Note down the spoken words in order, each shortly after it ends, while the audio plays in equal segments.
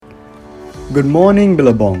Good morning,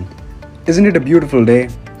 Billabong. Isn't it a beautiful day?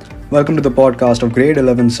 Welcome to the podcast of Grade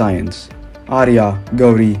XI Science. Arya,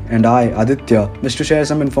 Gauri, and I, Aditya, wish to share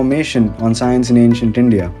some information on science in ancient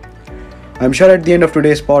India. I'm sure at the end of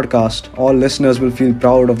today's podcast, all listeners will feel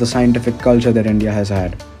proud of the scientific culture that India has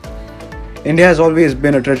had. India has always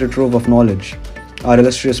been a treasure trove of knowledge. Our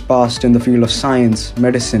illustrious past in the field of science,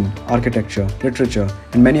 medicine, architecture, literature,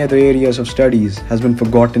 and many other areas of studies has been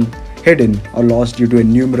forgotten, hidden, or lost due to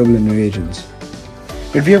innumerable invasions.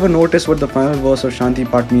 Did we ever notice what the final verse of Shanti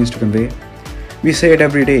Path means to convey? We say it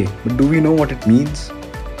every day, but do we know what it means?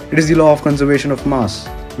 It is the law of conservation of mass,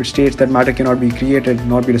 which states that matter cannot be created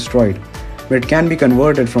nor be destroyed, but it can be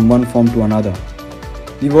converted from one form to another.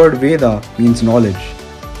 The word Veda means knowledge.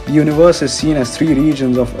 The universe is seen as three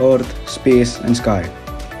regions of earth, space, and sky,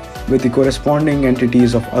 with the corresponding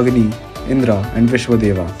entities of Agni, Indra, and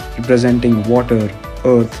Vishwadeva, representing water,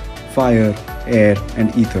 earth, fire, air,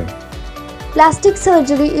 and ether. Plastic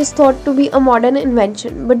surgery is thought to be a modern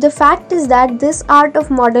invention, but the fact is that this art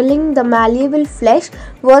of modeling the malleable flesh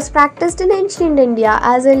was practiced in ancient India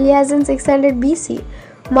as early as in 600 BC.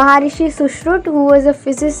 Maharishi Sushrut, who was a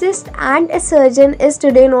physicist and a surgeon, is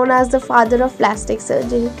today known as the father of plastic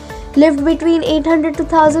surgery. Lived between 800 to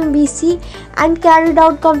 1000 BC and carried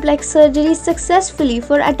out complex surgeries successfully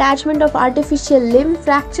for attachment of artificial limb,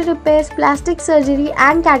 fracture repairs, plastic surgery,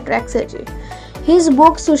 and cataract surgery. His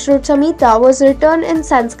book Sushrut Samhita was written in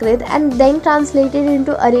Sanskrit and then translated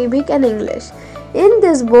into Arabic and English. In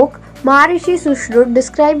this book, Maharishi Sushrut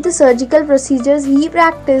described the surgical procedures he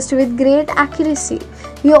practiced with great accuracy.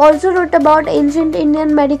 He also wrote about ancient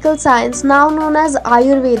Indian medical science, now known as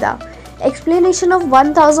Ayurveda. Explanation of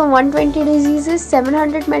 1120 diseases,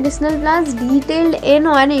 700 medicinal plants detailed in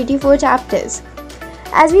 184 chapters.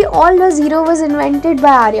 As we all know, zero was invented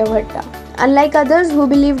by Aryabhatta. Unlike others who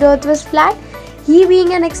believed Earth was flat, he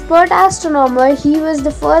being an expert astronomer, he was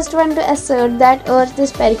the first one to assert that Earth is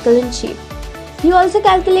spherical in shape. He also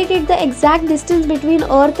calculated the exact distance between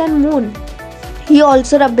Earth and Moon. He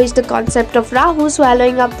also rubbished the concept of Rahu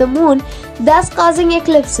swallowing up the Moon, thus causing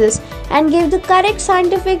eclipses, and gave the correct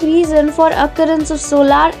scientific reason for occurrence of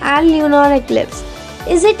solar and lunar eclipse.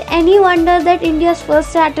 Is it any wonder that India's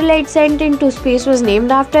first satellite sent into space was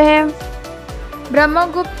named after him?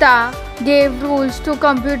 Brahmagupta gave rules to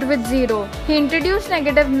compute with zero. He introduced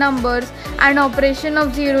negative numbers and operation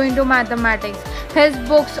of zero into mathematics. His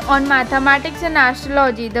books on mathematics and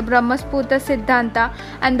astrology, the Brahmasputra Siddhanta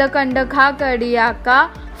and the Kandakha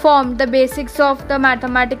Kadiyaka, formed the basics of the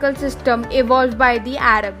mathematical system evolved by the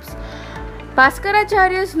Arabs.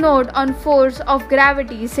 Bhaskaracharya's note on force of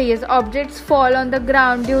gravity says objects fall on the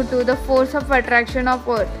ground due to the force of attraction of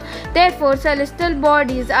Earth. Therefore, celestial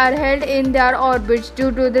bodies are held in their orbits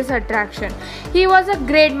due to this attraction. He was a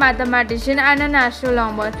great mathematician and an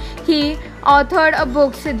astronomer. He authored a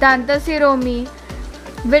book, Siddhanta Siromi,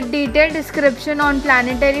 with detailed description on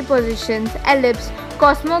planetary positions, ellipse,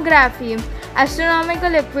 cosmography,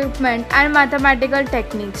 astronomical equipment, and mathematical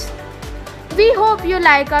techniques. We hope you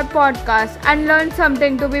like our podcast and learn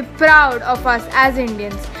something to be proud of us as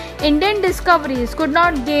Indians. Indian discoveries could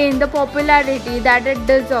not gain the popularity that it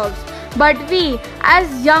deserves, but we,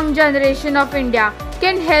 as young generation of India,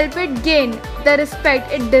 can help it gain the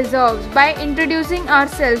respect it deserves by introducing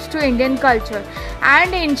ourselves to Indian culture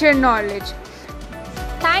and ancient knowledge.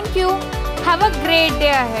 Thank you. Have a great day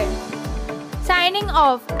ahead. Signing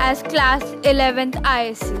off as Class 11th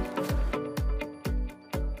ISC.